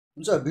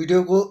हुन्छ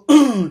भिडियोको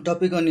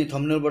टपिक अनि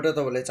थम्बनेलबाट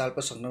तपाईँले चाल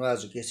पाउन सक्नुभयो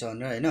आज के छ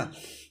भनेर हैन।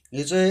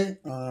 यो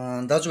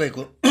चाहिँ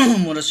दाजुभाइको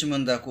मोर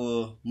सिमन्दाको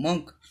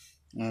मङ्क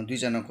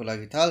दुईजनाको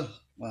लागि थाल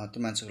त्यो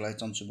मान्छेको लागि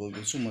चम्चु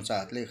बोकिदिन्छु। म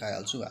चाहिँ हातले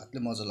खाइहाल्छु, हातले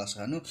मजा लाग्छ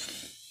खानु।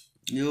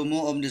 यो म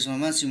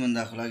अवधेशमा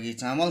सिमन्दाको लागि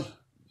चामल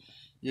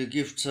यो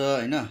गिफ्ट छ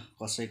हैन,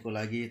 कसैको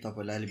लागि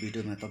तपाईँले अहिले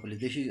भिडियोमा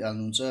तपाईँले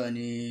देखिहाल्नुहुन्छ।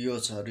 अनि यो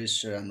छ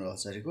रेजिस्टर हाम्रो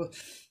हजारीको।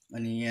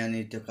 अनि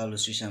यहाँनिर त्यो कालो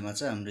सिसामा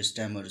चाहिँ हाम्रो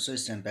स्ट्याम्पहरू छ,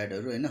 स्ट्याम्प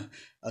प्याडहरू हैन।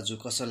 आज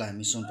कसैलाई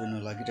हामी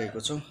सुम्पिन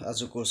लागिरहेको छौँ।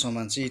 आजको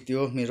सामान चाहिँ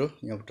त्यो मेरो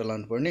यहाँबाट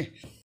लानुपर्ने।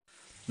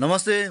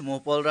 नमस्ते, म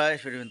पल राई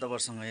फेरि पनि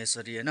तपाईँहरूसँग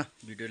यसरी हैन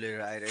भिडियो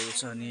लिएर आइरहेको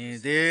छु।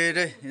 अनि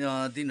धेरै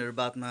दिनहरू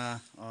बादमा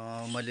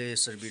मैले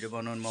यसरी भिडियो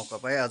बनाउने मौका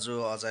पाएँ। आज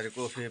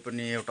हजारीको फेरि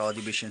पनि एउटा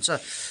अधिवेशन छ।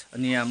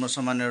 अनि हाम्रो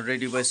सामानहरू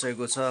रेडी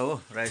भइसकेको छ हो,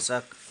 राई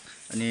साग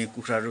अनि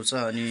कुखुराहरू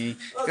छ। अनि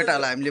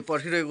केटाहरूलाई हामीले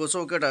पर्खिरहेको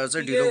छौँ। केटाहरू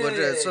चाहिँ ढिलो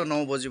गरिरहेको छ,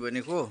 9 बजी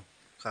भनेको।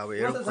 खाब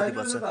हेरौँ कति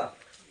बज्छ।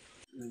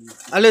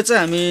 अहिले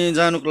चाहिँ हामी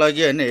जानुको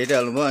लागि होइन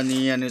हेरिहाल्नुभयो। अनि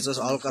यहाँनिर चाहिँ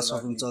हल्का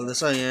सपिङ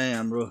चल्दैछ।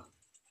 यहाँ हाम्रो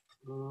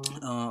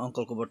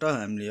अङ्कलकोबाट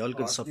हामीले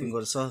अलिकति सपिङ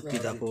गर्छ,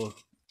 पिताको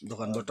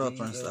दोकानबाट,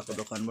 प्रांशदाको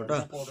दोकानबाट।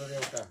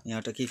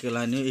 यहाँ त के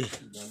लाने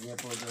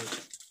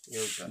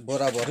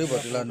बराबरै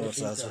भरि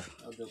लानुपर्छ। आज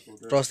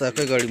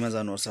प्रस्तावकै गाडीमा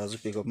जानुपर्छ आज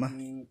पिकअपमा।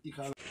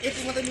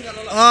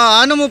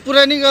 होइन म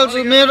पुरा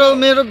निकाल्छु।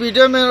 मेरो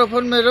भिडियो, मेरो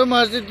फोन, मेरो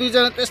मर्जी।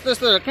 दुईजना त्यस्तो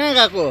त्यस्तो कहाँ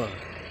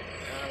गएको?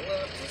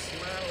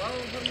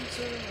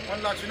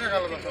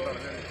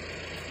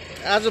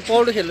 आज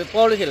पौडी खेल्नु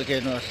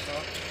हेर्नुहोस्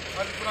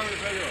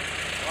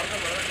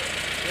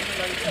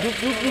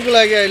डुक्नुको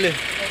लागि। अहिले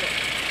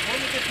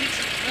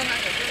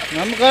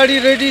हाम्रो गाडी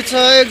रेडी छ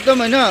एकदम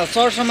होइन।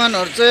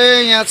 सरसामानहरू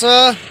चाहिँ यहाँ छ।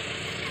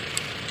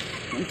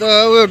 अन्त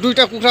उयो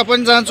दुईवटा कुखुरा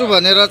पनि जान्छु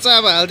भनेर चाहिँ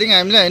अब हालिदिउँ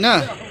हामीले होइन।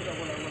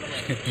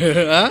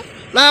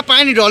 ला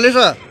पानी ढलेछ।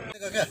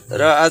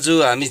 र आज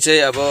हामी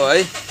चाहिँ अब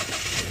है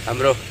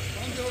हाम्रो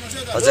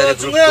हजारे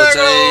ग्रुपको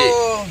चाहिँ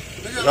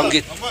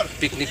रङ्गीत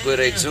पिकनिक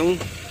गइरहेको छौँ।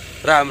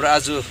 र हाम्रो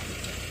आज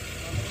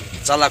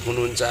चालक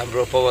हुनुहुन्छ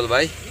हाम्रो पवल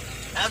भाइ।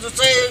 आज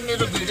चाहिँ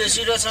मेरो भिडियो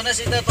सिरियल छैन,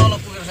 सिधा तल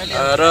पुगेर खाली।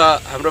 र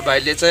हाम्रो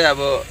भाइले चाहिँ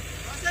अब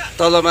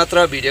तल मात्र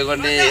भिडियो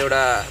गर्ने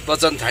एउटा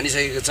वचन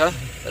ठानिसकेको छ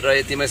र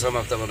यतिमै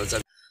समाप्त गर्न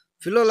चाहन्छु।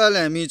 फिलहाल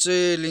हामी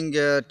चाहिँ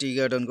लिङ्गिया टी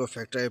गार्डनको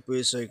फ्याक्ट्री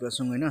पुगिसकेका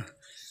छौँ होइन।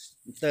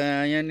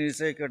 यहाँनिर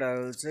चाहिँ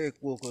केटाहरू चाहिँ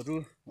कोकहरू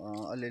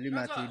अलिअलि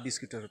माथि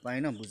बिस्किटहरू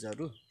पाएन,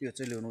 भुजाहरू त्यो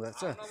चाहिँ ल्याउनु गएको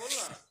छ।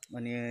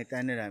 अनि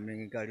त्यहाँनिर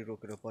हामीले गाडी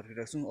रोकेर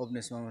पर्खिरहेको छौँ।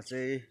 अवधेशमा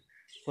चाहिँ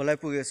खोला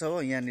पुगेछ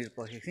हो, यहाँनिर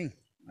पर्खेको थियौँ।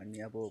 अनि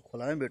अब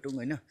खोलामै भेटौँ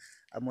होइन।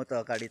 अब म त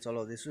गाडी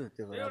चलाउँदैछु,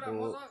 त्यो भएर अब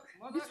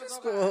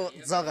यस्तो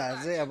जग्गाहरू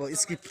चाहिँ अब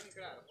स्किप।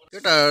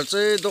 केटाहरू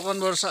चाहिँ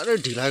दोकानबाट साह्रै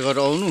ढिला गरेर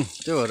आउनु,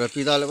 त्यो भएर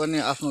पिताले पनि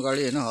आफ्नो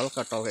गाडी होइन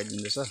हल्का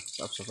टल्काइदिँदैछ।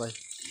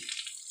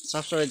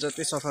 साफसफाइ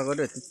जति सफा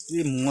गऱ्यो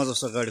त्यति मजा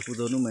छ गाडी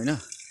कुदाउनु पनि होइन,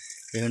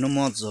 हेर्नु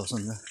मजा आउँछ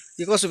नि त।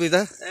 के कसो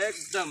पिता?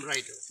 एकदम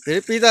राइट हो।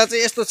 फेरि पिता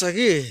चाहिँ यस्तो छ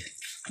कि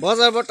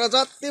बजारबाट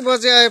जति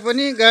बजे आए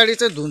पनि गाडी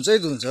चाहिँ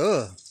धुन्छ हो,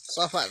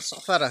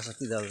 सफा राख्छ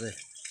पिताले चाहिँ।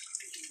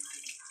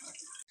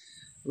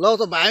 ल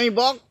त हामी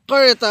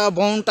भर्खर यता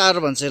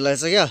बाहुनटार भन्छ यसलाई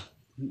चाहिँ क्या।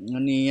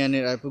 अनि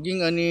यहाँनिर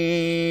आइपुग्यौँ। अनि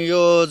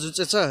यो जुन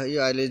चाहिँ छ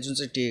यो अहिले जुन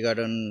चाहिँ टी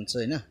गार्डन छ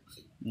होइन,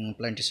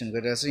 प्लान्टेसन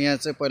गरिरहेको छ। यहाँ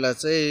चाहिँ पहिला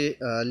चाहिँ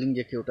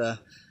लिङ्गियाको एउटा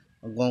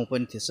गाउँ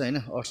पनि थिएछ होइन।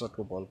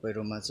 68को भल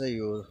पहिरोमा चाहिँ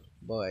यो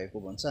बगाएको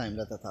भन्छ,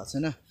 हामीलाई त थाहा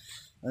छैन।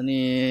 अनि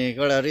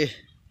गडारी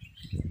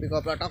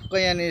पिकअपलाई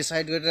टक्कै यहाँनिर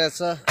साइड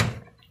गरिरहेछ।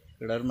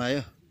 गडारमा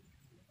आयो,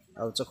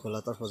 अब चाहिँ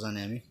खोलातर्फ जाने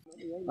हामी।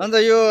 अन्त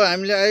यो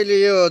हामीले अहिले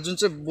यो जुन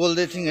चाहिँ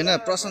बोल्दै थियौँ होइन,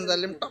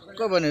 प्रशान्तले पनि टक्क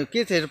भन्यो।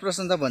 के थियो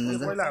प्रशान्त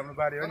भनिदिन्छ?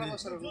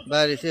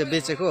 बारी थियो,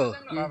 बेचेको हो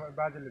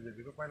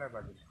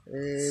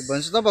ए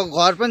भन्छ। तपाईँ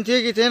घर पनि थियो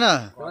कि थिएन?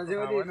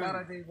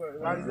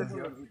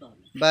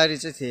 बारी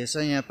चाहिँ थिएछ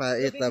यहाँ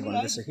यता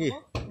भन्दैछ कि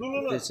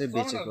त्यो चाहिँ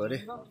बेचेको अरे।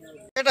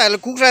 केटाहरूले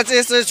कुखुरा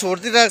चाहिँ यसो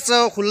छोडिदिइरहेको छ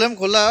खुल्ला पनि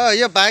खुल्ला हो।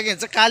 यो भाग्यो भने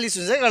चाहिँ कालिस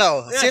हुन्छ है कडा हो,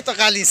 सेतो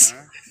कालिस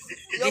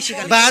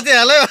बाँधे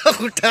हाल्यो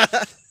खुट्टा।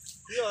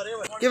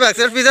 के भएको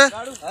थियो पिता?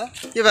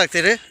 के भएको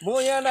थियो अरे? म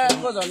यहाँ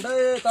आएको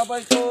झन्डै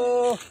तपाईँको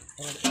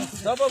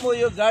जब म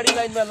यो गाडी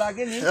लाइनमा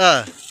लागेँ नि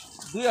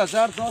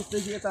 2010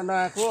 देखि यता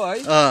नआएको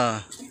है।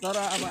 तर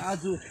अब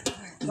आज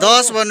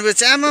 10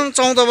 भनेपछि आमा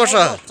 14 वर्ष।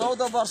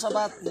 14 वर्ष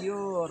बाद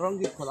यो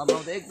रङ्गीत खोलामा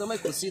आउँदा एकदमै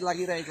खुसी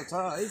लागिरहेको छ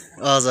है।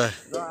 हजुर।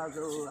 र आज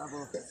अब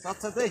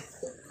साथसाथै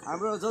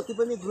हाम्रो जति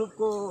पनि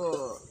ग्रुपको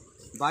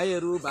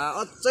भाइहरू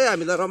अझै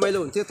हामीलाई रमाइलो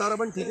हुन्थ्यो। तर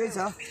पनि ठिकै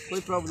छ,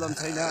 कोही प्रब्लम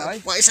छैन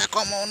है। पैसा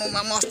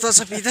कमाउनुमा मस्त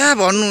छ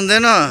पिता भन्नु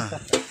हुँदैन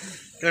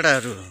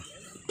केटाहरू।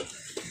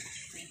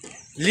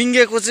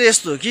 लिङ्गेको चाहिँ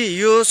यस्तो हो कि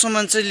यो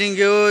सामान चाहिँ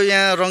लिङ्गे हो।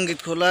 यहाँ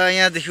रङ्गीत खोला,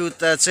 यहाँदेखि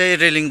उता चाहिँ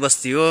रेलिङ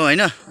बस्ती हो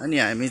होइन। अनि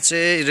हामी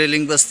चाहिँ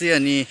रेलिङ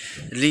बस्ती अनि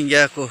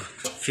लिङ्गियाको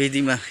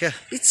फेदीमा क्या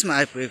बिचमा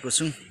आइपुगेको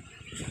छौँ।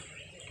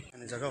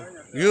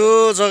 यो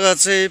जग्गा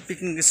चाहिँ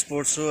पिकनिक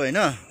स्पोट्स हो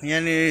होइन।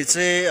 यहाँनिर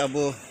चाहिँ अब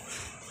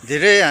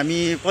धेरै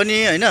हामी पनि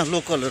होइन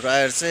लोकलहरू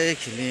आएर चाहिँ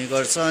खेल्ने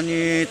गर्छ।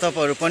 अनि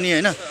तपाईँहरू पनि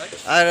होइन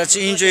आएर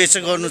चाहिँ इन्जोय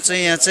चाहिँ गर्नु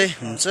चाहिँ यहाँ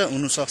चाहिँ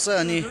हुनसक्छ।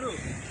 अनि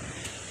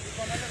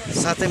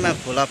साथैमा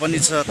खोला पनि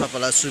छ,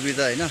 तपाईँलाई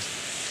सुविधा होइन।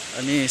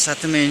 अनि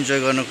साथैमा इन्जोय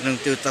गर्नको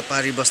निम्ति उता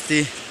पारी बस्ती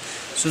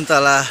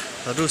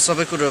सुन्तलाहरू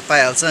सबै कुरो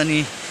पाइहाल्छ। अनि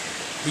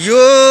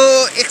यो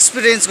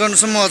एक्सपिरियन्स गर्नु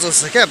चाहिँ मजा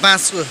आउँछ क्या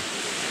बाँसको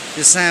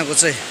यो साँगो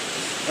चाहिँ।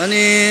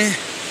 अनि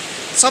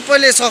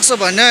सबैले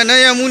सक्छ भन्ने होइन,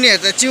 यहाँ मुनि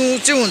हेर्दा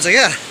चिउ चिउ हुन्छ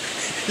क्या,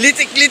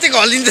 लितिक लितिक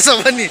हल्लिँदैछ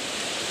पनि।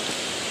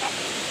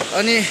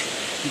 अनि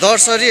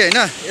दर्सरी होइन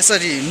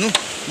यसरी हिँड्नु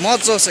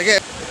मजा आउँछ क्या,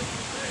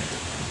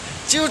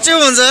 चिउ चिउ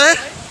हुन्छ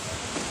है।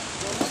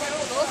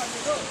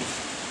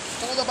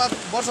 14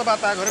 वर्ष बाद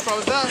आएको अरे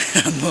प्रवेश दा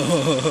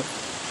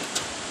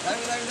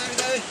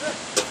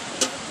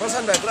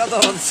प्रशान्त भाइ पुरा त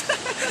हुन्छ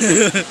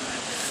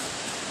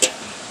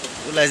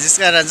उसलाई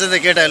जिस्काएर जान्छ नि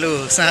त केटाहरू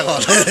साँगो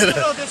हल्लाएर।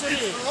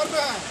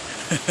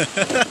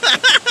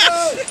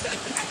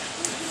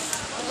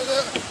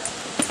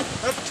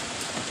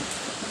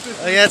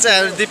 यहाँ चाहिँ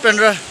हाम्रो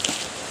दिपेन्द्र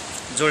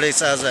जोडेको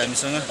छ आज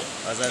हामीसँग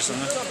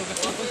हजारसँग।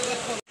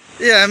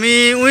 ए हामी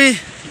उही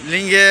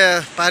लिङ्गे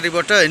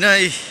पारीबाट होइन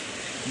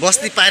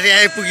बस्ती पारी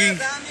आइपुग्यौँ।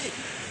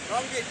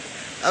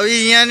 अब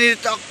यहाँनिर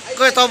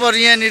टक्कै तबर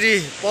यहाँनिर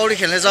पौडी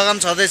खेल्ने जग्गा पनि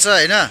छँदैछ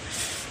होइन।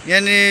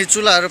 यहाँनिर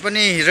चुल्हाहरू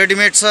पनि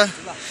रेडिमेड छ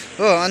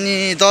हो।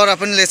 अनि दाउरा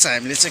पनि लिएछ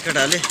हामीले चाहिँ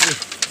केटाहरूले।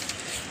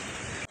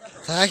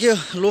 थाक्यो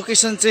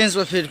लोकेसन चेन्ज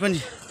भयो फेरि पनि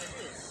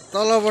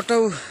तलबाट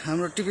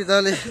हाम्रो टिपी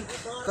दाले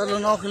तल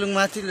नखेलुङ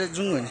माथि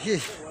जाउँ भने कि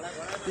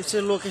त्यो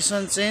चाहिँ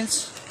लोकेसन चेन्ज।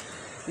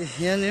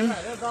 यहाँनिर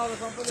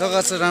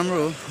जग्गा चाहिँ राम्रो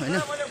हो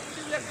होइन,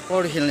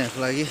 पौडी खेल्नेहरूको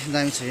लागि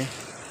दामी छ। यहाँ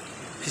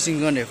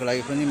फिसिङ गर्नेहरूको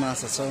लागि पनि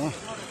माछा छ हो।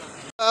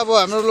 अब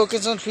हाम्रो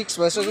लोकेसन फिक्स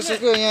भइसकेको छ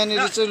कि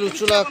यहाँनिर चाहिँ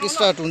चुल्हा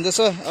स्टार्ट हुँदैछ।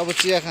 अब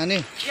चिया खाने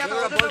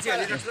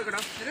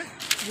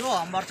यो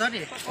हम्बर छ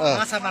नि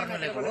माछा मार्नु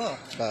ल्याएको हो।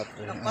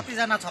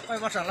 कतिजना छक्कै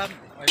पर्छ होला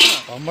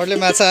हम्बरले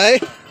माछा है।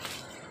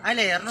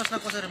 अहिले हेर्नुहोस् न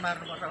कसरी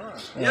मार्नुपर्छ हो।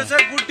 यो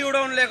चाहिँ गुड्डी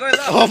उडाउनु ल्याएको है ल।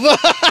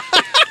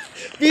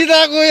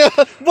 पिताको यो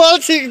बल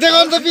छिक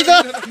देखाउनु त पिता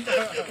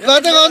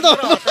देखाउनु त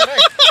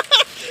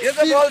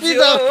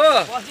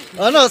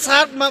होइन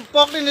साथमा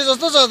पक्रिने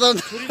जस्तो छ त।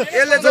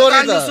 यसले चाहिँ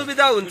तान्नु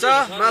सुविधा हुन्छ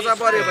माछा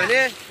पर्यो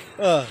भने।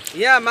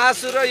 यहाँ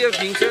मासु र यो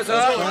फिङ्सो छ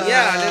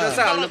यहाँ हालेर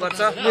चाहिँ हाल्नुपर्छ।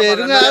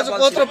 हेरौँ आज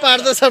कत्रो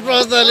पार्दैछ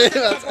प्रश्नले।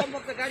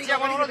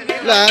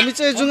 ल हामी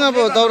चाहिँ जाउँ अब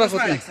दाउरा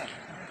खोज्ने।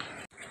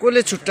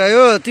 कसले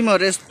छुट्यायो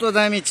तिमीहरू यस्तो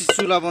दामी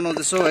चुल्हा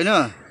बनाउँदैछौ होइन,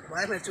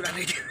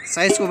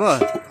 साइजको भयो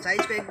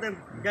साइजको एकदम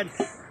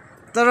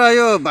तर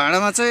यो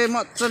भाँडामा चाहिँ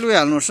मजाले उयो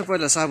हाल्नुपर्छ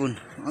पहिला साबुन,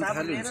 अन्त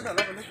खालि हुन्छ।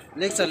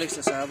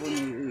 लेख्छ साबुन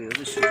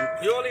उयोहरू।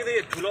 यो अलिकति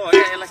ठुलो हो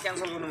क्या, यसलाई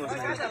क्यान्सल गर्नुपर्छ।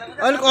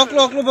 अलिक अग्लो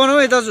अग्लो बनाऊ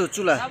है दाजु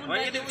चुल्हा,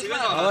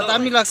 हावा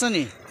दामी लाग्छ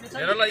नि।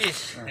 हेर ल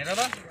हेर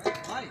ल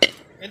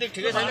यति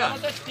ठिकै छैन।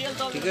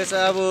 ठिकै छ।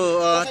 अब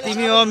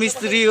तिमी हो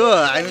मिस्त्री हो,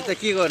 हामी त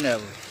के गर्ने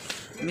अब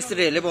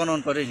मिस्त्रीहरूले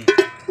बनाउनु पऱ्यो नि।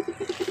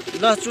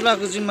 ल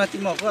चुल्हाको जिम्मा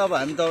तिमीहरूको, अब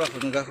हामी दाउरा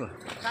खोज्नु गएको।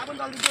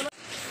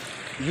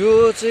 यो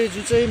चाहिँ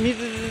जुन चाहिँ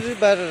मिरी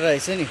बारेर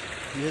रहेछ नि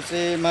यो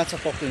चाहिँ माछा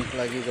पक्रिनुको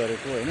लागि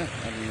गरेको होइन।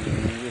 अनि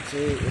यो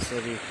चाहिँ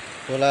यसरी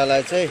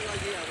खोलालाई चाहिँ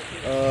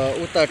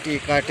उताटी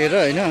काटेर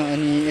होइन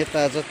अनि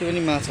यता जति पनि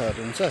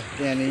माछाहरू हुन्छ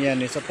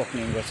यहाँनिर चाहिँ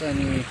पक्रिने गर्छ।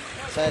 अनि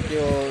सायद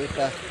यो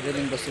उता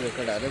रेलिङ बस्तीको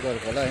केटाहरूले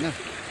गरेको होला होइन।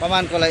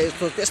 कमानको लागि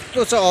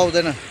त्यस्तो चाहिँ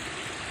आउँदैन।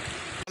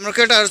 हाम्रो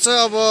केटाहरू चाहिँ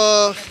अब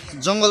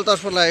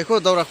जङ्गलतर्फ लागेको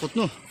दाउरा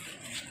खोज्नु।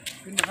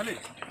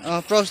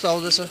 प्रवेश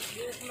आउँदैछ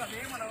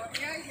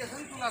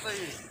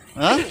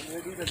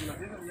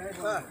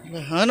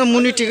होइन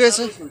मुनि ठिकै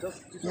छ।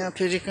 यहाँ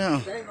फेरि कहाँ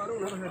हो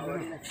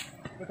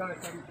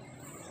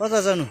कता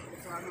जानु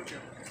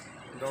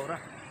जाउँ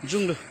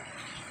ल।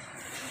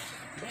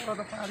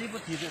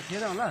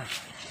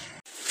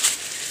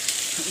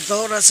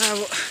 दाउरा चाहिँ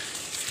अब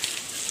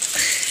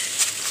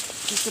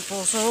त्यस्तो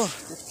पाउँछ हो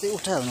त्यस्तै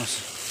उठाइहाल्नुहोस्।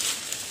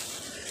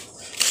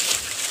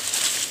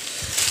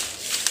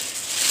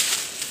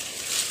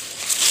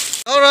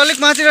 दाउरा अलिक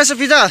माथि रहेछ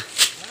पिता,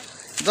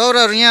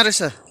 दाउराहरू यहाँ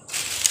रहेछ।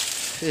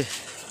 ए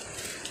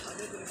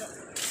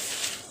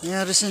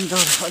यहाँ रहेछ नि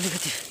दाउरा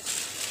अलिकति,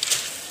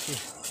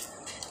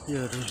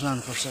 योहरू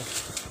लानुपर्छ।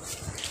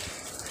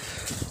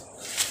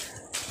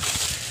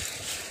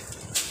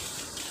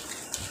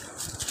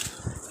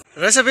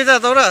 रहेछ पिता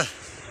दाउरा।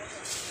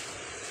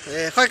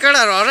 ए खै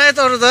केटाहरू हरायो त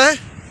अरू त है,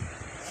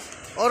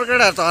 अरू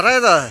केटाहरू त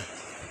हरायो त।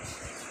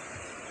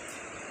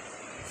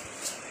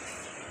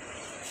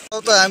 अब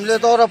त हामीले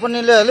दाउरा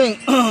पनि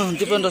ल्याइहाल्यौँ।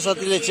 दिपेन्द्र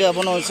साथीले चिया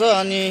बनाउँछ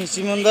अनि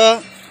सिमन्दा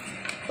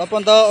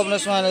तपन त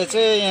अवनेशमाले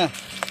चाहिँ यहाँ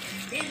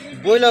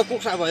बोइलर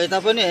कुखुरा भए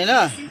तापनि होइन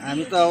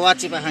हामी त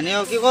वाचिपा खाने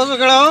हो कि कसो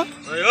केटा हो।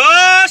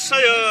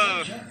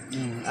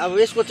 अब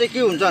यसको चाहिँ के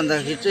हुन्छ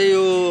भन्दाखेरि चाहिँ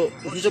यो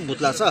चाहिँ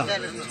भुत्ला छ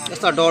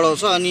यस्ता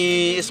डढाउँछ अनि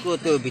यसको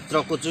त्यो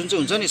भित्रको जुन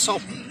चाहिँ हुन्छ नि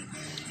सफ्ट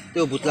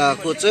त्यो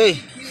भुत्लाको चाहिँ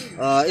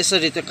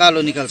यसरी त्यो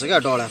कालो निकाल्छ क्या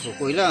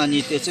डढाको कोइला। अनि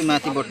त्यो चाहिँ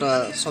माथिबाट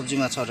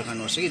सब्जीमा छरेर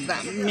खानुपर्छ कि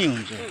दामी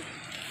हुन्छ।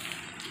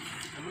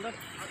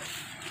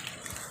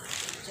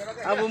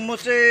 अब म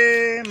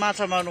चाहिँ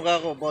माछा मार्नु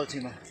गएको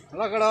बल्छीमा। ल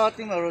केटा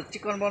तिमीहरू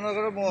चिकन बनाएको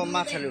र म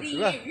माछा ल्याउँछु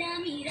ल।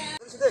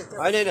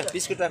 होइन होइन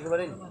बिस्कुट राख्नु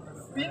पऱ्यो नि।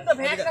 पिन त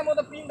फ्याँक्न म त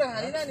पिन त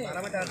खाँदिनँ नि।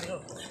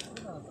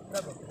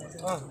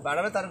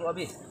 भाडामा तार्नु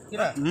अभि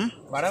किन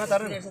भाडामा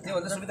तार्नु त्यो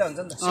भन्दा सुविधा हुन्छ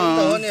नि त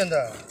सुविधा हो नि अन्त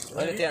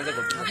अहिले त्यहाँ चाहिँ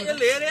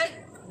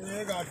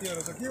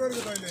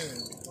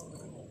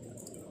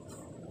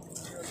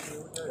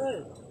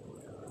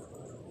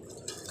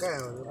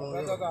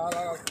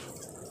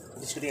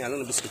बिस्कुट हाल्नु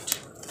न बिस्कुट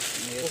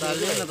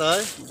चाल्दैन त है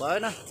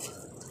भएन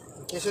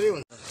त्यसरी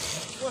हुन्छ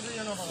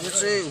यो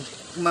चाहिँ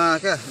मा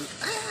क्या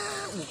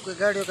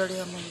गाडी यो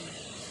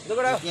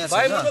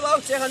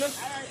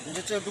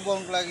चाहिँ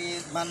डुबाउनुको लागि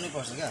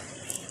मान्नुपर्छ क्या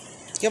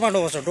केमा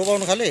डुबाउँछ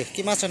डुबाउनु खालि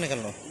कि माछा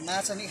निकाल्नु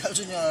माछा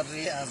निकाल्छु नि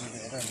अरे आज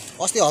हेर नि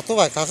अस्ति हत्तु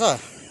भएको थाहा छ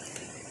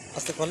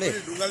अस्ति कसले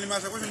ढुङ्गाले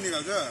माछा कसरी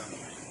निकाल्छ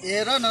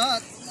हेर न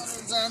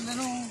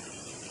जान्दैनौ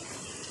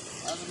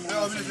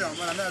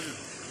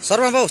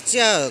शर्मा बाउ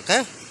चिया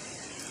खायो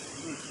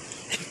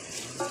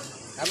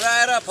हाम्रो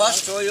आएर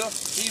फर्स्ट हो यो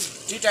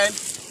टी टाइम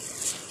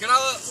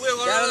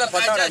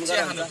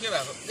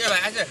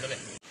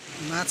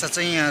माछा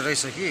चाहिँ यहाँ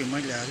रहेछ कि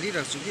मैले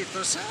हालिरहेको छु कि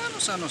तर सानो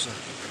सानो छ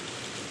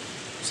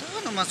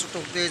सानो माछा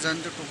टोक्दै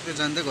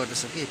जाँदै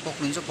गर्दैछ कि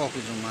पक्रिन्छौँ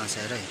माछा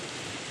हेर है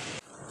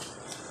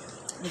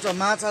हुन्छ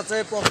माछा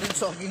चाहिँ पक्रिनु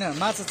सकिनँ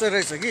माछा चाहिँ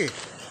रहेछ कि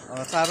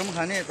चारो पनि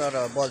खाने तर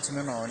बल्छिन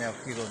नहुने अब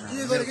के गर्नु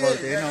मेरो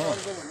गल्ती होइन हो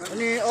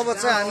अनि अब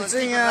चाहिँ हामी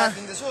चाहिँ यहाँ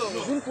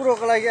जुन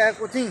कुरोको लागि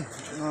आएको थियौँ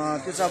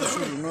त्यो चाहिँ अब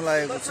सुरु हुन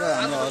लागेको छ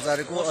हाम्रो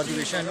हजारेको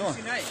अधिवेशन हो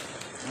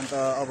अन्त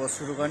अब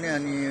सुरु गर्ने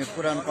अनि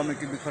पुरानो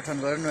कमिटी विघटन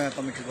गरेर नयाँ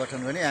कमिटी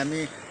गठन गर्ने हामी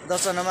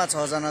 10 जनामा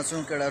 6 जना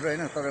छौँ केटाहरू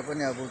होइन तर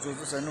पनि अब जो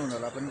छैन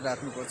उनीहरूलाई पनि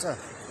राख्नुपर्छ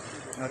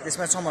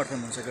त्यसमा समर्थन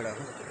हुन्छ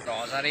केटाहरू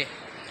हजारे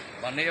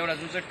भन्ने एउटा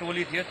जुन चाहिँ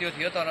टोली थियो त्यो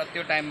थियो तर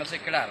त्यो टाइममा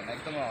चाहिँ केटाहरूमा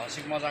एकदम हँसी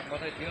मजाक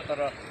मात्रै थियो तर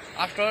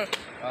आफ्टर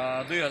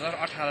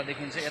 2018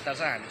 देखि चाहिँ यता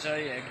चाहिँ हामी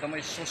चाहिँ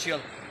एकदमै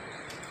सोसियल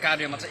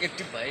कार्यमा चाहिँ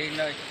एक्टिभ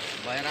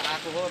भएर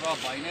आएको हो र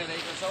भइ नै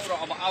रहेको छौँ र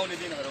अब आउने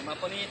दिनहरूमा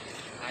पनि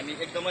हामी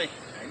एकदमै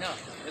होइन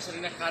यसरी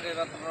नै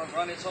कार्यरत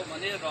रहनेछौँ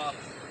भने र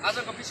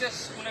आजको विशेष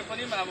कुनै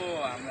पनि अब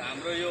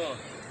हाम्रो यो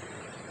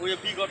उयो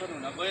विघटन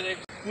हुन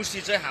गइरहेको कुर्सी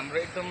चाहिँ हाम्रो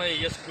एकदमै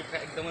यस ग्रुपका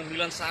एकदमै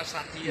मिलनसार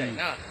साथी होइन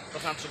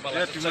प्रशान्त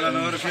सुब्बालाई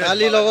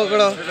ताली लगाऊ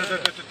गड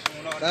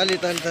ताली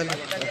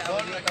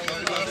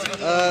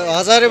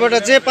हजारेबाट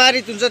जे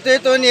पारित हुन्छ त्यही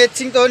त हो नि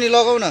एकछिन त हो नि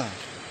लगाउ न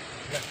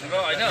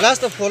ग्लास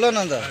त फोल न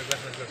अन्त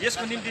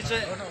यसको निम्ति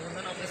चाहिँ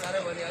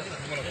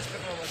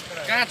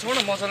कहाँ छोड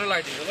मजाले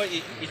लगाइदिएको ल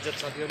इज्जत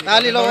छ त्यो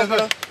ताली लगाऊ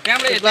गड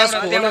त्यहाँबाट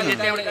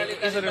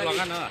यसरी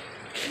लगा न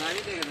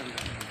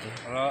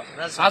र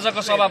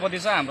आजको सभापति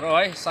चाहिँ हाम्रो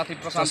है साथी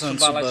प्रशान्त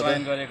सुब्बालाई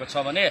चयन गरेको छ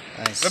भने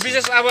र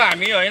विशेष अब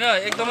हामी होइन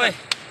एकदमै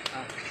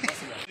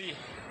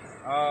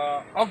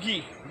अघि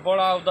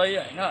बढाउँदै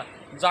होइन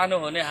जानु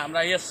हुने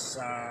हाम्रा यस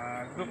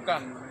ग्रुपका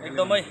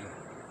एकदमै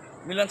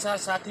मिलनसार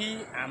साथी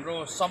हाम्रो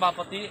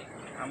सभापति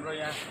हाम्रो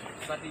यहाँ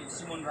साथी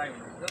सिमोन राई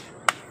हुनुहुन्छ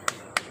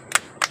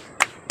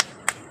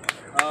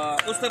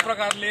उस्तै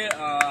प्रकारले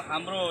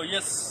हाम्रो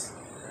यस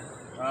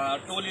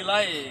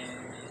टोलीलाई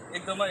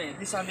एकदमै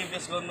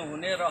दिशानिर्देश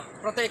गर्नुहुने र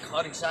प्रत्येक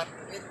हर हिसाब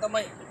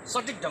एकदमै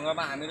सठिक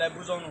ढङ्गमा हामीलाई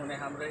बुझाउनु हुने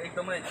हाम्रो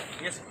एकदमै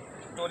यस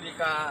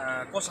टोलीका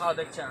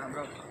कोषाध्यक्ष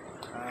हाम्रो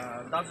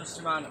दाजु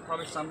श्रीमान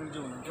प्रवेश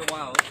सामलिङज्यू हुनुहुन्थ्यो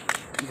उहाँ हो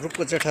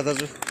ग्रुपको जेठा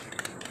दाजु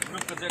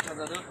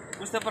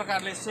उस्तै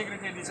प्रकारले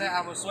सेक्रेटरी चाहिँ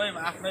अब स्वयं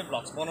आफ्नै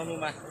भ्लग्स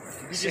बनाउनुमा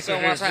विशेष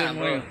उहाँ चाहिँ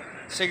हाम्रो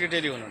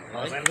सेक्रेटरी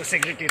हुनुहुन्थ्यो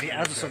सेक्रेटरी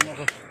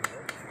आजसम्मको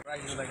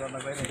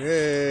ए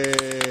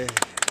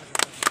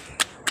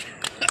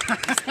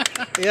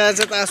यहाँ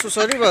चाहिँ त आँसु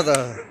सरी भयो त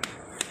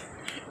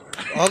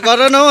गर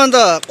न हौ अन्त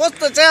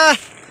कस्तो च्या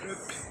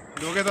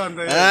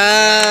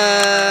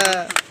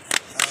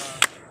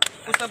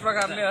उस्तै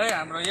प्रकारले है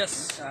हाम्रो यस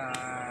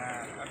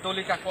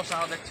टोलीका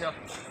कोषाध्यक्ष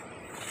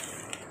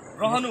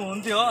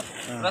रहनुहुन्थ्यो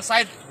र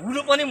सायद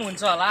हुनु पनि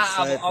हुन्छ होला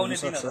अब आउने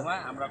दिनहरूमा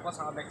हाम्रा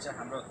कोषाध्यक्ष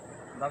हाम्रो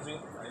दाजु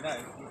होइन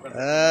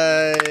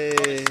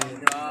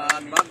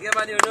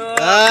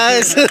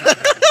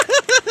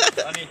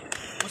अनि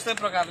उस्तै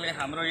प्रकारले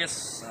हाम्रो यस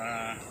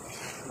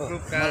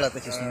ग्रुपका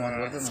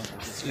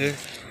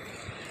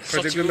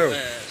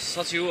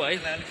सचिव है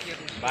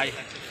भाइ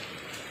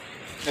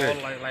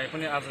पवनलाई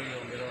पनि आज यो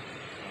मेरो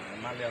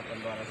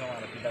माल्यार्पणद्वारा चाहिँ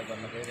उहाँलाई विदा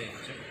गर्न गइरहेको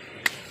छु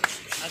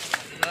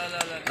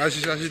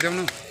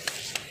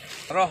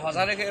र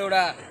हजारेको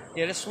एउटा के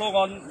अरे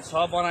स्लोगन छ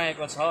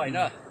बनाएको छ होइन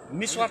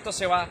निस्वार्थ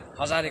सेवा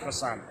हजारेको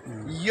सान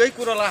यही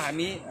कुरोलाई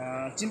हामी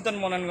चिन्तन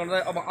मनन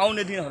गर्दै अब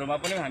आउने दिनहरूमा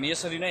पनि हामी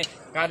यसरी नै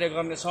कार्य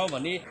गर्नेछौँ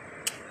भनी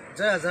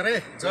जय हजारे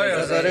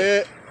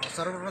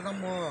सर्वप्रथम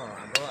म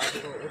हाम्रो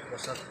आजको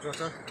उपस्थित जो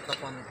छ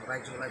तपन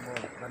राईज्यूलाई म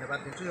धन्यवाद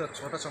दिन्छु यो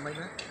छोटो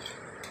समयमा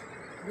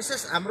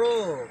विशेष हाम्रो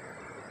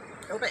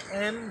एउटा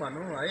एम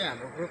भनौँ है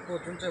हाम्रो ग्रुपको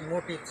जुन चाहिँ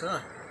मोटिभ छ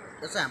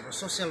त्यो चाहिँ हाम्रो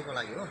सोसियलको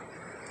लागि हो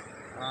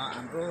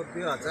हाम्रो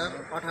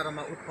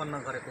 2018मा उत्पन्न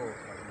गरेको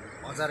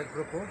हजारे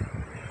ग्रुप हो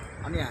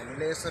अनि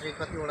हामीले यसरी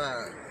कतिवटा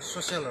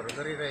सोसियलहरू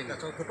गरिरहेका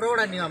छौँ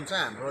थुप्रैवटा नियम छ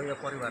हाम्रो यो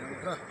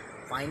परिवारभित्र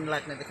फाइन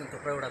लाग्नेदेखि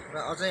थुप्रैवटा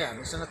कुरा अझै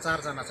हामीसँग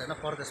 4 जना छैन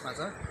परदेशमा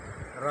छ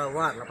र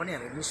उहाँहरूलाई पनि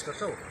हामी मिस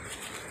गर्छौँ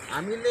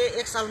हामीले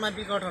 1 सालमा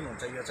विघटन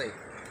हुन्छ यो चाहिँ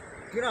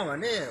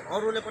किनभने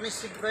अरूले पनि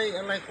सिक्दै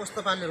यसलाई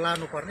कस्तो पाराले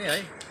लानुपर्ने है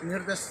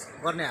निर्देश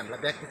गर्ने हामीलाई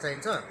व्यक्ति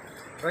चाहिन्छ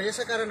र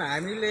यसै कारण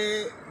हामीले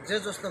जे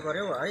जस्तो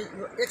गऱ्यौँ है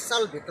यो 1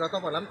 सालभित्र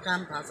तपाईँहरूलाई पनि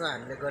काम थाहा छ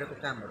हामीले गरेको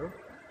कामहरू।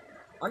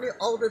 अनि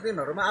आउँदो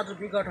दिनहरूमा आज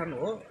विघटन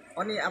हो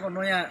अनि अब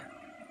नयाँ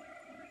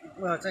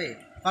चाहिँ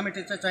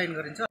कमिटी चाहिँ चयन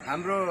गरिन्छ।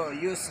 हाम्रो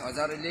यो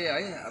हजारेले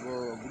है अब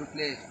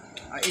ग्रुपले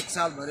 1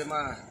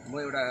 सालभरिमा म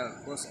एउटा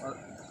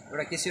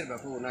केसियर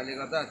भएको हुनाले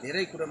गर्दा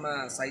धेरै कुरोमा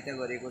सहायता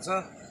गरेको छ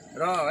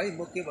र है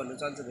म के भन्नु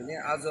चाहन्छु भने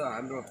आज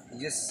हाम्रो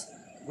यस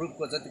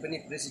ग्रुपको जति पनि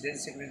प्रेसिडेन्ट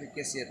सेक्रेटरी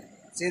केसियर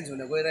चेन्ज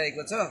हुन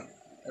गइरहेको छ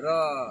र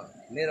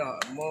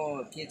म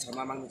के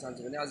क्षमा माग्न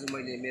चाहन्छु भने आज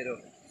मैले मेरो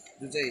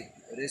जुन चाहिँ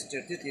रेजिस्टर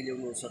थियो त्यो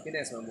ल्याउनु सकिनँ,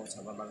 यसमा म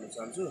क्षमा माग्न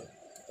चाहन्छु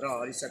र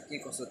हरिसाब के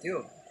कस्तो थियो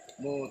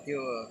म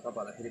त्यो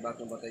तपाईँहरूलाई फेरि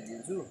बादमा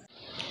बताइदिन्छु।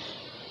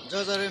 जय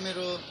हजारे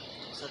मेरो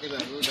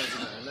साथीभाइहरू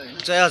दाजुभाइहरूलाई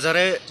होइन जय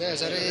हजारे।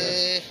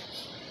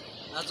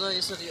 आज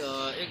यसरी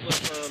 1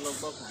 वर्ष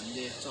लगभग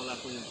हामीले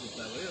चलाएको यो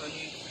ग्रुपलाई भयो।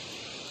 अनि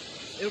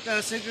एउटा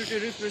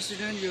सेक्रेटरी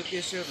प्रेसिडेन्ट यो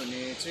केसियर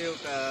भन्ने चाहिँ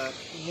एउटा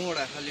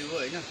मोडा खालि हो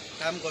होइन,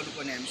 काम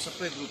गर्नुपर्ने हामी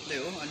सबै ग्रुपले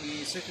हो। अनि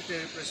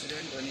सेक्रेटरी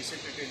प्रेसिडेन्ट अनि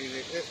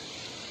सेक्रेटरीले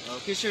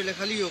केसियरले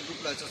खालि यो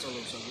ग्रुपलाई चाहिँ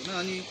चलाउन सक्दैन।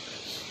 अनि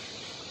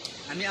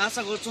हामी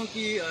आशा गर्छौँ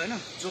कि होइन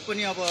जो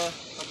पनि अब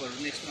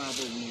तपाईँहरू नेक्स्टमा अब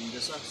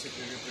हुनुहुँदैछ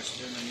सेक्रेटरी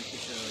प्रेसिडेन्ट अनि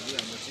केसियरहरू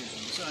हाम्रो चेन्ज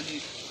हुँदैछ। अनि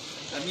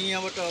हामी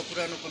यहाँबाट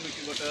पुरानो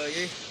कमिटीबाट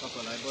यही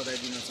तपाईँहरूलाई बधाई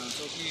दिन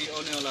चाहन्छौँ कि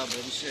आउनेवाला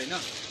भविष्य होइन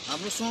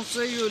हाम्रो सोच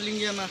चाहिँ यो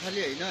लिङ्गियामा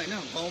खालि होइन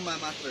गाउँमा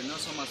मात्र होइन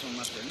समाजमा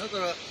मात्र होइन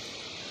तर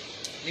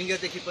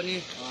लिङ्गियादेखि पनि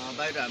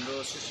बाहिर हाम्रो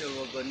सोसियल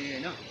वर्क गर्ने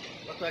होइन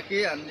अथवा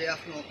केही हामीले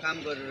आफ्नो काम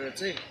गरेर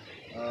चाहिँ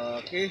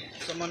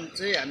केहीसम्म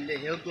चाहिँ हामीले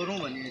हेल्प गरौँ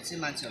भन्ने चाहिँ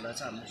मान्छेहरूलाई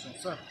चाहिँ हाम्रो सोच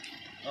छ।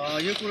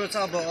 यो कुरो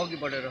चाहिँ अब अघि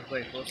बढेर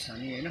गएको होस्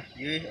हामी होइन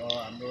यही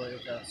हाम्रो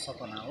एउटा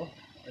सपना हो।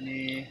 अनि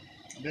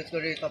विशेष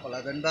गरी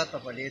तपाईँलाई धन्यवाद,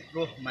 तपाईँले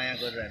यत्रो माया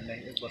गरेर हामीलाई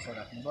 1 वर्ष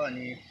राख्नुभयो।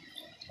 अनि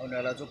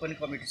आउनेवाला जो पनि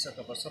कमिटी छ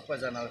तपाईँ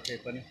सबैजनालाई त्यही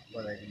पनि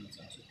बधाई दिन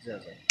चाहन्छु। जय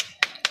जय।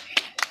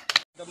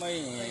 एकदमै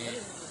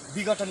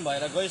विघटन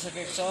भएर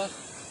गइसकेको छ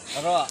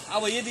र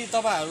अब यदि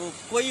तपाईँहरू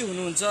कोही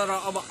हुनुहुन्छ र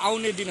अब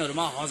आउने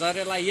दिनहरूमा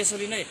हजारेलाई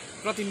यसरी नै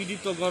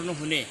प्रतिनिधित्व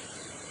गर्नुहुने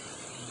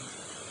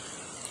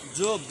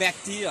जो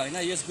व्यक्ति होइन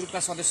यस ग्रुपका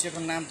सदस्यको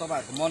नाम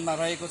तपाईँहरूको मनमा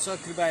रहेको छ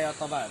कृपया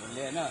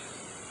तपाईँहरूले होइन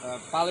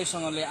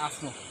पालैसँगले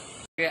आफ्नो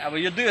अब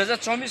यो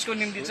 2024को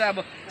निम्ति चाहिँ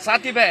अब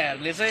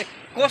साथीभाइहरूले चाहिँ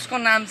कसको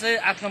नाम चाहिँ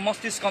आफ्नो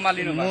मस्तिष्कमा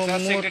लिनुभएको छ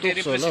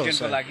सेक्रेटरी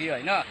प्रेसिडेन्टको लागि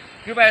होइन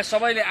कृपया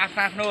सबैले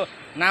आफ्नो आफ्नो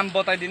नाम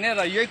बताइदिने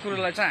र यही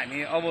कुरोलाई चाहिँ हामी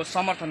अब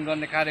समर्थन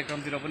गर्ने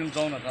कार्यक्रमतिर पनि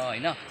जाउँ न त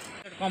होइन।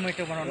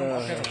 कमिटी बनाउनु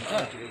अप्ठ्यारो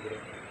हुन्छ।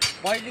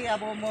 पहिले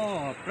अब म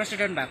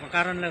प्रेसिडेन्ट भएको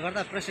कारणले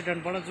गर्दा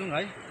प्रेसिडेन्टबाट जाउँ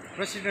है।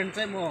 प्रेसिडेन्ट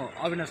चाहिँ म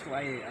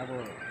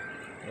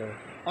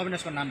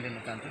अविनाशको नाम लिन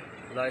चाहन्छु।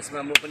 ल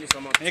यसमा म पनि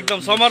समर्थन एकदम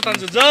समर्थन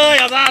छु। जय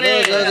हजारे।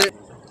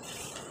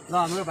 ल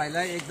हाम्रो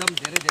भाइलाई एकदम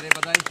धेरै धेरै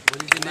बधाई।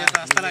 भोलि दिन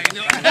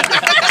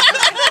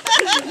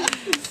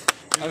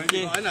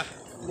होइन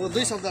म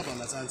 2 शब्द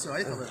भन्न चाहन्छु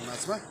है तपाईँहरूको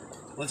माझमा।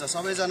 हुन्छ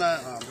सबैजना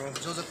हाम्रो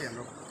जति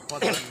हाम्रो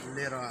पद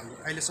लिएर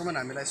अहिलेसम्म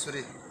हामीलाई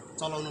यसरी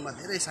चलाउनुमा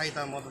धेरै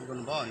सहायता मद्दत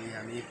गर्नुभयो अनि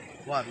हामी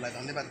उहाँहरूलाई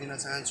धन्यवाद दिन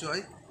चाहन्छु है।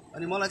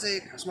 अनि मलाई चाहिँ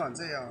खासमा भने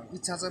चाहिँ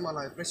इच्छा चाहिँ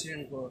मलाई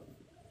प्रेसिडेन्टको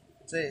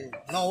चाहिँ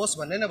नहोस्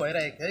भन्ने नै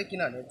भइरहेको थियो है।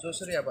 किनभने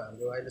जसरी अब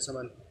हाम्रो अहिलेसम्म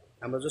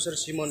हाम्रो जसरी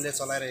सिमोनले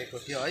चलाइरहेको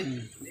थियो है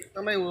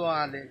एकदमै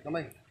उहाँले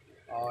एकदमै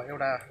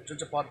एउटा जुन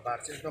चाहिँ पदभार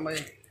चाहिँ एकदमै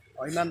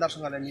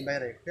इमान्दारसँगले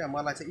निभाइरहेको थियो।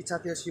 मलाई चाहिँ इच्छा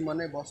थियो सिमन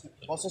नै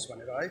बसोस्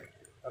भनेर है।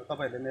 तर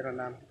तपाईँहरूले मेरो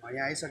नाम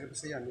यहाँ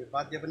आइसकेपछि अनि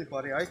बाध्य पनि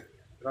पऱ्यो है।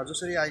 र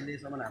जसरी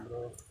अहिलेसम्म हाम्रो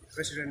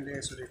प्रेसिडेन्टले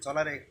यसरी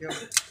चलाइरहेको थियो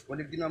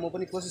भोलिको दिनमा म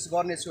पनि कोसिस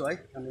गर्नेछु है।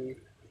 अनि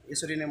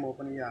यसरी नै म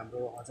पनि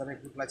हाम्रो हजारे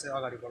ग्रुपलाई चाहिँ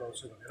अगाडि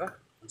बढाउँछु भनेर।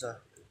 हुन्छ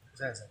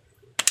जय जय।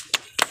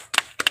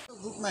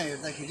 ग्रुपमा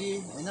हेर्दाखेरि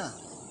होइन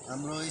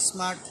हाम्रो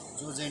स्मार्ट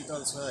जो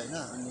जेन्टल छ होइन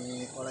अनि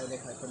पढाइ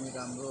लेखाइ पनि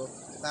राम्रो,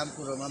 काम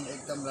कुरोमा पनि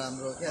एकदम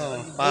राम्रो क्या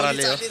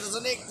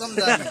एकदम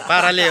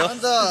पाराले हो।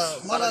 अन्त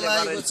मलाई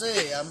लागेको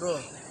चाहिँ हाम्रो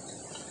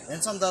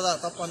हेन्सम दादा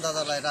तपन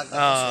दादालाई राख्दा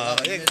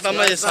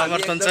एकदमै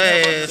समर्थन छ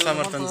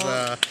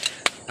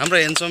हाम्रो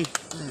हेन्सम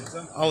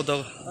आउँदो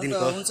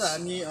दिनको हुन्छ।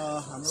 हामी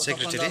हाम्रो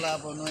सेक्रेटरीलाई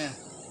अब नयाँ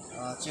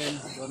चयन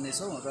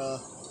गर्नेछौँ र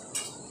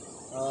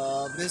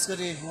विशेष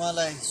गरी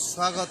उहाँलाई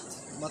स्वागत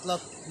मतलब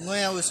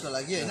नयाँ उयसको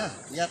लागि होइन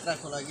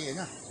यात्राको लागि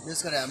होइन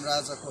विशेष गरी हाम्रो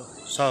आजको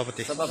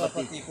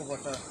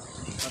सभापतिकोबाट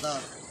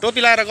टोपी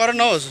लगाएर गर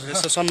न होस्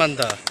यस्तो सम्मान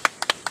त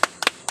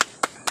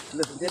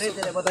धेरै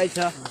धेरै बधाई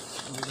छ।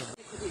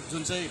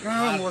 जुन चाहिँ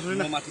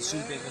माथि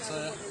सुम्पिएको छ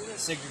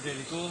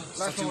सेक्रेटरीको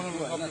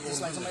सचिवको होइन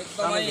त्यसलाई चाहिँ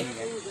एकदमै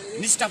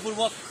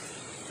निष्ठापूर्वक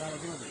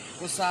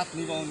को साथ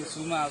निभाउने छु।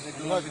 म आज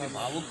एकदमै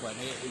भावुक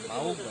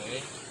भए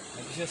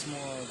विशेष म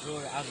जो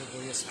आजको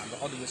यस हाम्रो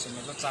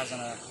अधिवेशनमा जो 4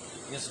 जना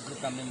यस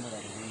ग्रुपका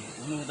मेम्बरहरू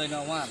हुनुहुँदैन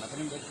उहाँहरूलाई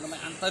पनि एकदमै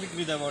आन्तरिक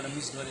हृदयबाट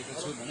मिस गरेको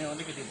छु भने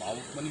अलिकति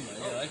भावुक पनि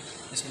भयो है।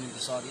 त्यसको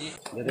निम्ति सरी।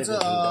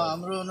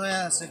 हाम्रो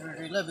नयाँ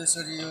सेक्रेटरीलाई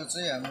बेसरी यो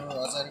चाहिँ हाम्रो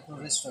हजारेको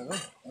रेजिस्टर हो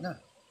होइन।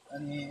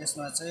 अनि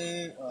यसमा चाहिँ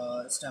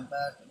स्ट्याम्प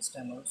प्याड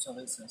स्ट्याम्पहरू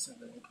सबै छ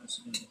सेक्रेटरी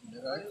प्रेसिडेन्टदेखि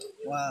लिएर है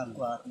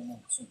उहाँहरूको हातमा म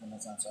सुम्पिन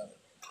चाहन्छु।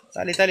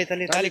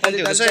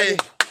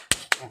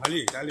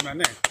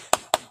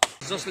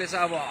 जसले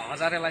चाहिँ अब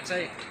हजारेलाई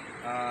चाहिँ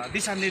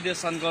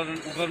दिशानिर्देशन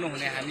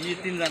गर्नुहुने हामी यी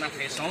 3 जना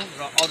फेस छौँ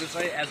र अरू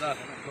चाहिँ एज अ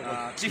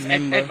चिफ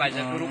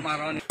एडभाइजरको रूपमा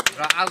रहने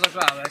र आजको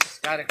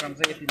कार्यक्रम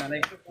चाहिँ यतिमा नै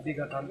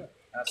विघटन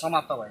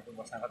समाप्त भएको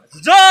घोषणा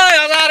गर्दछु। जय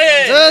हजारे!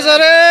 जय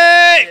हजारे!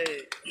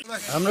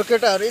 हाम्रो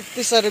केटाहरू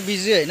यति साह्रो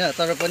बिजी होइन,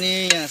 तर पनि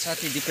यहाँ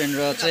साथी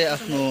दिपेन्द्र चाहिँ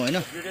आफ्नो होइन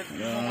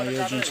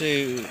यो जुन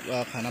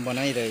चाहिँ खाना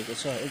बनाइरहेको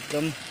छ,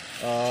 एकदम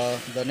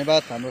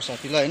धन्यवाद हाम्रो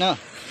साथीलाई होइन।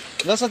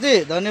 ल साथी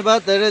धन्यवाद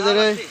धेरै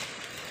धेरै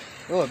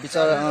हो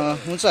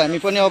बिचरा। हुन्छ हामी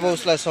पनि अब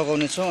उसलाई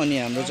सघाउने छौँ अनि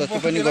हाम्रो जति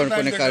पनि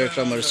गर्नुपर्ने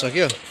कार्यक्रमहरू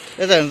सक्यो।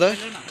 यता हेर्नु त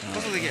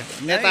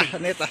नेता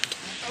नेता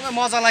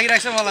मजा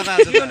लागिरहेको छ मलाई त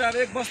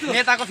आज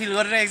नेताको फिल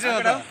गरिरहेको छु म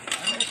त।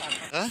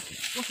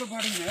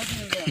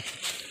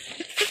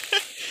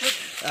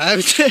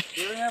 हामी चाहिँ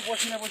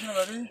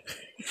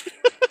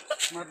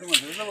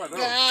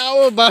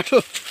बाटो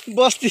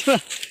बस्तीमा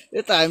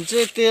यता हामी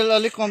चाहिँ तेल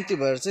अलिक कम्ती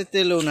भएर चाहिँ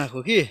तेल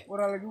ल्याउनु कि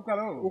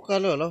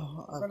उकालो होला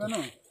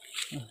हौ।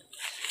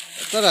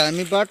 तर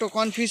हामी बाटो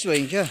कन्फ्युज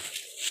भयौँ क्या,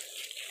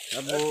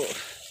 अब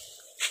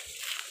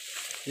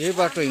यही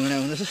बाटो हिँड्ने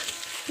हुँदैछ।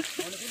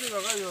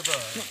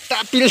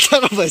 टापिल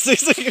साह्रो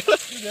भइसक्यो,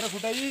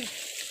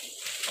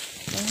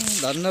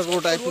 धन्न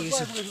रोड आइपुगेछ।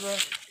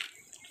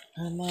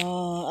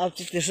 अब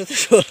चाहिँ त्यसो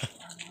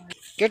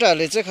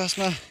केटाहरूले चाहिँ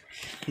खासमा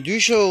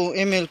 200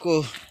 ml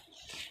को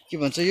के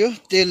भन्छ यो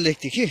तेल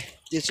लेख्थ्यो कि,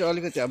 त्यो चाहिँ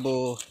अलिकति अब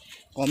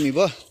कमी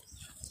भयो।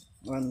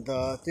 अन्त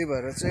त्यही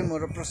भएर चाहिँ म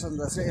र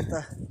प्रसन्न चाहिँ यता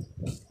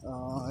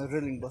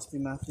रेलिङ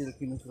बस्तीमा तेल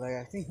किन्नुको लागि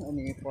आएको थियौँ।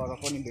 अनि पर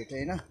पनि भेटेँ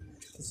होइन,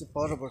 त्यसै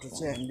परबाट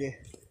चाहिँ हामीले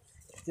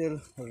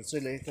तेलहरू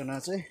चाहिँ ल्याइकन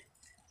चाहिँ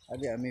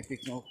अहिले हामी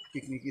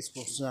पिकनिक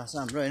स्पोट जहाँ छ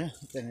हाम्रो होइन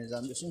त्यहाँनिर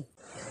जाँदैछौँ।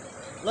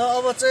 ल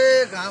अब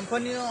चाहिँ घाम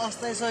पनि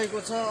अस्ताइसकेको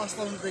छ,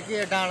 अस्ताउनु त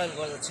के डाँडाले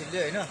गर्दा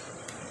छिल्यो होइन।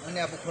 अनि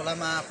अब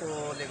खोलामा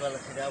आएकोले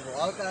गर्दाखेरि अब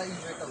हल्का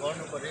इन्जोय त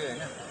गर्नु पऱ्यो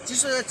होइन।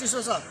 चिसो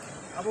छ,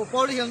 अब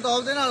पौडी खेल्नु त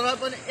आउँदैन र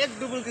पनि एक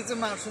डुबुल्की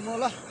चाहिँ मार्छु म।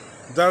 ल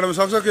जाडोमा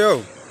सक्छ के हौ?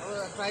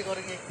 अब ट्राई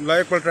गरेँ कि ल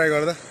एकपल्ट ट्राई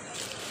गर्दा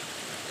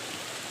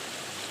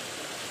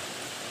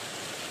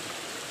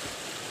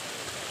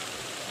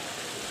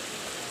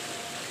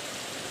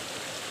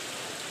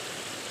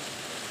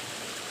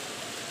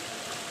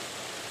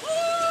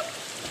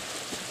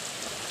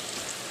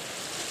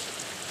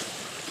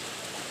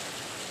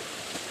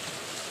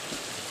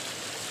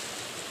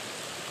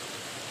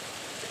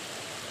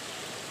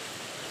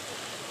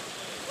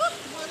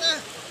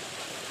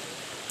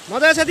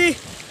मजा आयो साथी।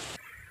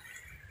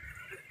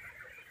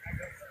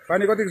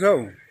 पानी कतिको छ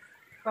हौ?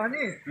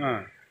 पानी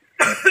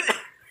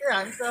ए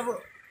हामी त अब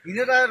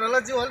हिँडेर आएर होला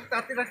जिउ अलिक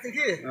ताती राख्थ्यो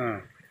कि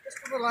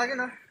त्यस्तो त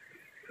लागेन।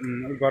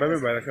 गरमै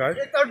भइरहेको छ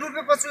है। एकताल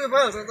डुबेपछि उयो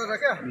भइहाल्छ तर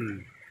क्या।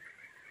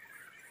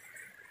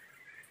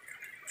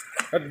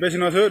 बेसी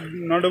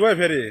नडुब है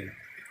फेरि।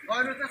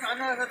 गर्नु त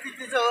सानो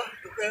त्यति चाहिँ हो।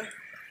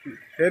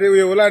 फेरि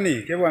उयो होला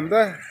नि के भन्छ त,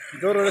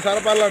 ज्वरोले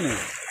साह्रो पार्ला नि।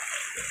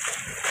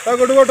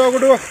 टाउको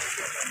डुबो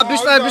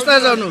बिस्तारै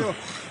बिस्तारै जानु,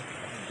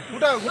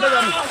 खुट्टा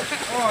जानु।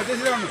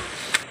 त्यसरी जानु।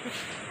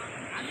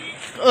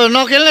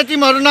 नखेल्ने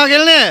तिमीहरू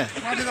नखेल्ने,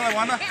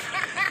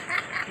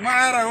 म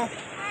आएर हो।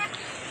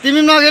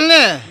 तिमी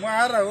नखेल्ने म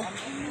आएर हो।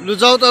 लु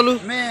जाऊ त लु।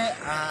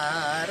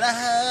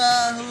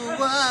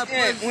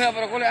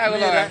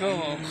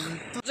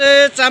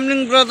 चाहिँ चामलिङ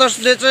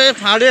ब्रदर्सले चाहिँ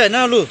फाड्यो होइन।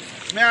 लु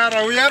म आएर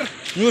हो यार।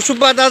 यो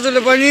सुब्बा दाजुले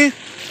पनि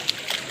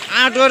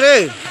आँट गरे।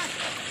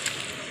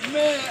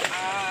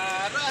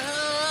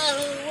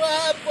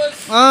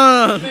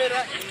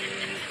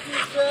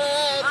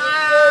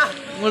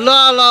 ल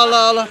ल ल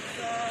ल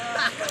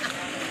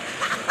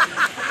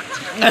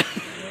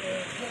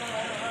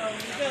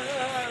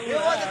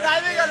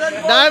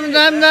दामी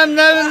दामी दामी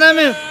दामी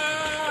दामी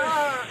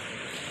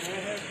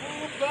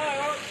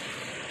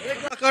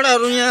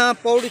केटाहरू यहाँ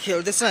पौडी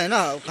खेल्दैछ होइन।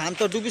 घाम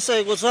त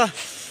डुबिसकेको छ।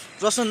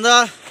 प्रसन्न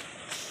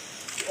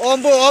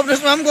अम्बो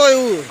अभरेसमा पनि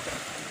गयो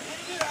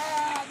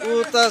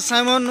ऊ त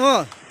साइमन हो।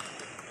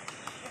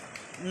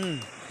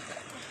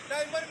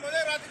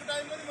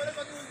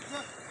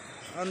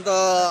 अन्त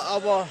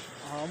अब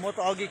म त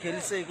अघि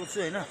खेलिसकेको छु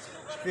होइन।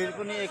 फेरि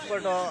पनि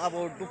एकपल्ट अब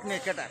डुब्ने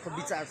केटाहरूको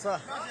विचार छ,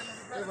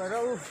 त्यही भएर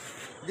ऊ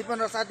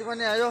दिपेन्द्र साथी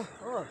पनि आयो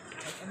हो।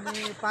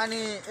 अनि पानी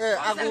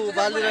आगो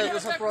बालिरहेको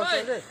छ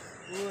प्रसले।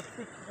 ऊ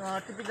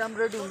टिपिडाम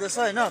रेडी हुँदैछ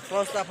होइन।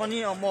 प्रस्ता पनि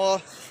म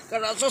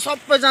केटा चाहिँ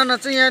सबैजना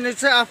चाहिँ यहाँनिर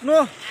चाहिँ आफ्नो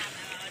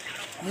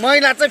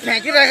मैला चाहिँ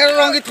फ्याँकिराखेर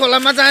रङ्गित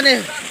खोलामा जाने।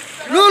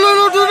 लु लु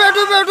लु डुबे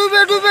डुबे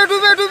डुबे डुबे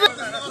डुबे डुबे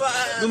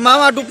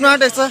मामा डुब्न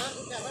आँटेको छ।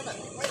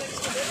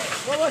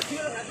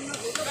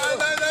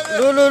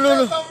 लु लु लु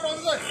लु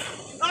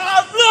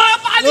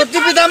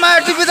टिपिदाम आयो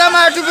टिपिदाम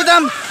आयो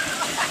टिपिदाम।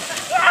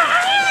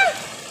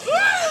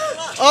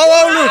 औ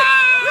औ लु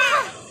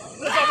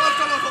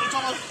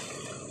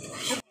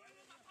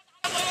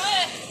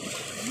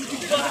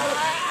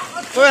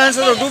खोइ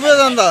आन्सर डुब्यो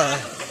त अन्त।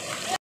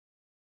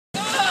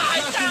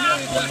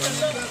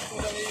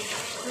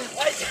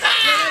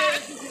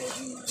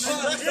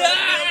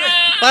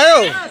 पायो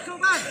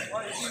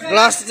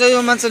लास्ट चाहिँ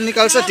यो मान्छे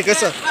निकाल्छ ठिकै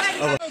छ।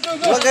 अब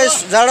ल गाइस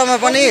जाडोमा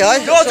पनि है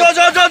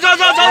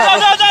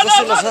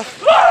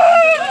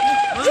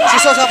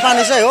चिसो छ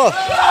पानी चाहिँ हो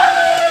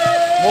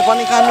म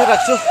पनि कामी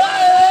राख्छु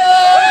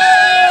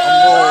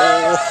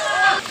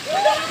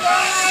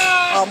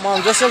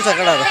म जसो छ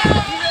केटाहरू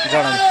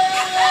जडामा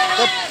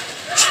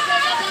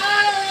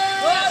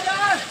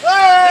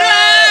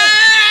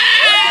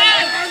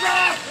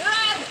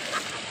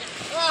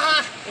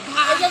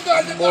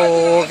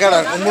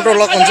केटाहरूको मुटो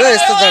लक हुन्छ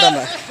यस्तो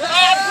जडामा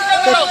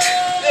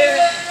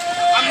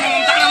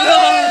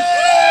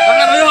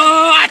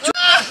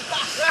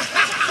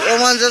ओ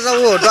मान्छे चाहिँ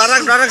ऊ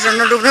डराक डराक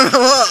झन्डा डुब्ने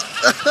भयो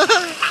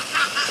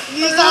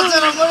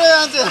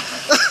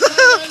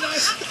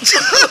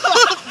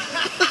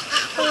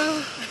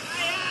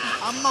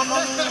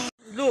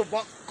लु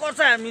भर्खर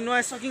चाहिँ हामी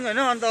नुहाइसक्यौँ होइन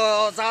अन्त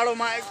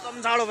जाडोमा एकदम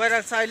जाडो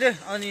भइरहेको छ अहिले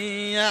अनि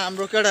यहाँ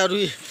हाम्रो केटाहरू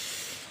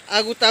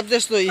आगो ताप्दै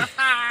यस्तो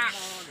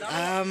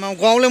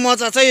गाउँले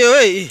मजा चाहिँ यो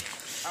है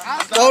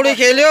पौडी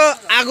खेल्यो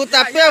आगो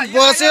ताप्यो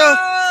बस्यो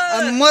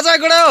मजा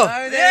गऱ्यो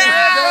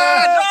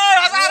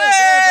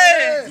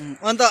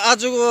अन्त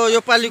आजको यो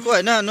पालिको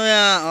होइन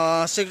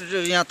नयाँ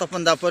सेक्रेटरी यहाँ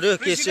तपन्दा पर्यो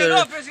केसियर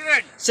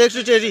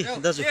सेक्रेटरी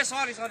दाजु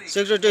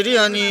सेक्रेटरी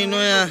अनि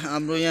नयाँ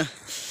हाम्रो यहाँ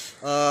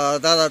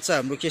दादा चाहिँ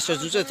हाम्रो केसियर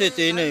जुन चाहिँ थियो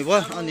त्यही नै भयो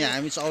अनि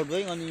हामी चाहिँ आउट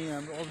भयौँ अनि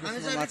हाम्रो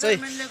अफिसमा चाहिँ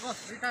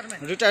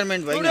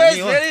रिटायरमेन्ट भयौँ हामी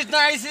हो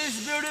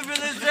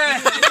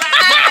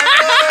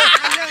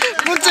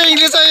कुन चाहिँ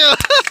इङ्ग्लिस हो यो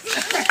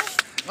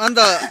अन्त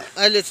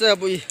अहिले चाहिँ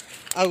अब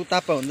आगो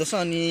तापा हुँदैछ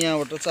अनि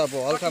यहाँबाट चाहिँ अब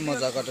हल्का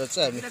मजा गरेर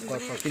चाहिँ हामी घर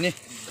फर्किने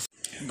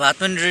भात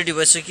पनि रेडी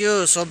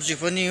भइसक्यो सब्जी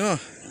पनि हो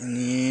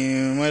अनि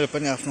मैले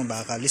पनि आफ्नो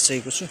भाग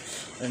हालिसकेको छु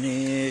अनि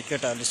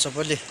केटाहरूले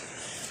सबैले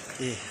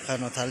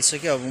खान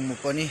थालिसक्यो अब म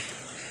पनि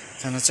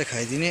खाना चाहिँ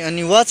खाइदिने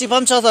अनि वाचिपा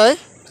पनि छ त है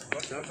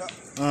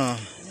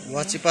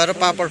वाचिपा र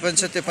पापड पनि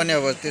छ त्यो पनि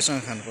अब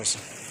त्योसँग खानुपर्छ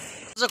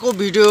आजको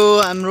भिडियो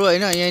हाम्रो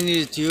होइन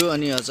यहाँनिर थियो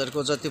अनि हजारको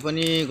जति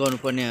पनि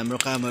गर्नुपर्ने हाम्रो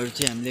कामहरू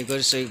थियो हामीले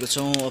गरिसकेको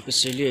छौँ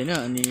अफिसियली होइन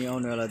अनि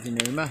आउनेवाला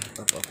दिनहरूमा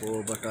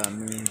तपाईँहरूकोबाट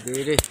हामी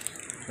धेरै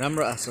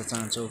राम्रो आशा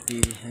चाहन्छौँ कि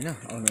होइन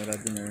आउनेवाला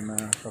दिनहरूमा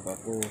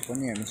तपाईँहरूको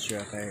पनि हामी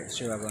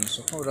सेवा गर्न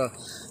सकौँ र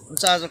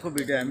चाहिँ आजको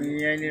भिडियो हामी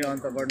यहीँनिर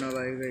अन्त गर्न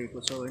लागिरहेको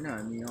छौँ होइन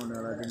हामी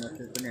आउनेवाला दिनमा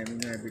फेरि पनि हामी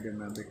नयाँ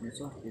भिडियोमा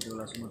भेट्नेछौँ त्यति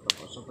बेलासम्म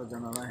तपाईँहरू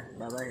सबैजनालाई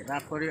बाबाई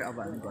रात पऱ्यो अब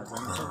हामी घर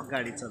जान्छौँ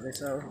गाडी चल्दैछ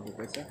हो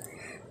भोकै छ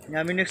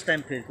हामी नेक्स्ट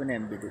टाइम फेरि पनि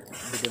हामी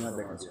भिडियोमा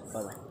भेट्नेछौँ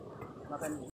बाबाई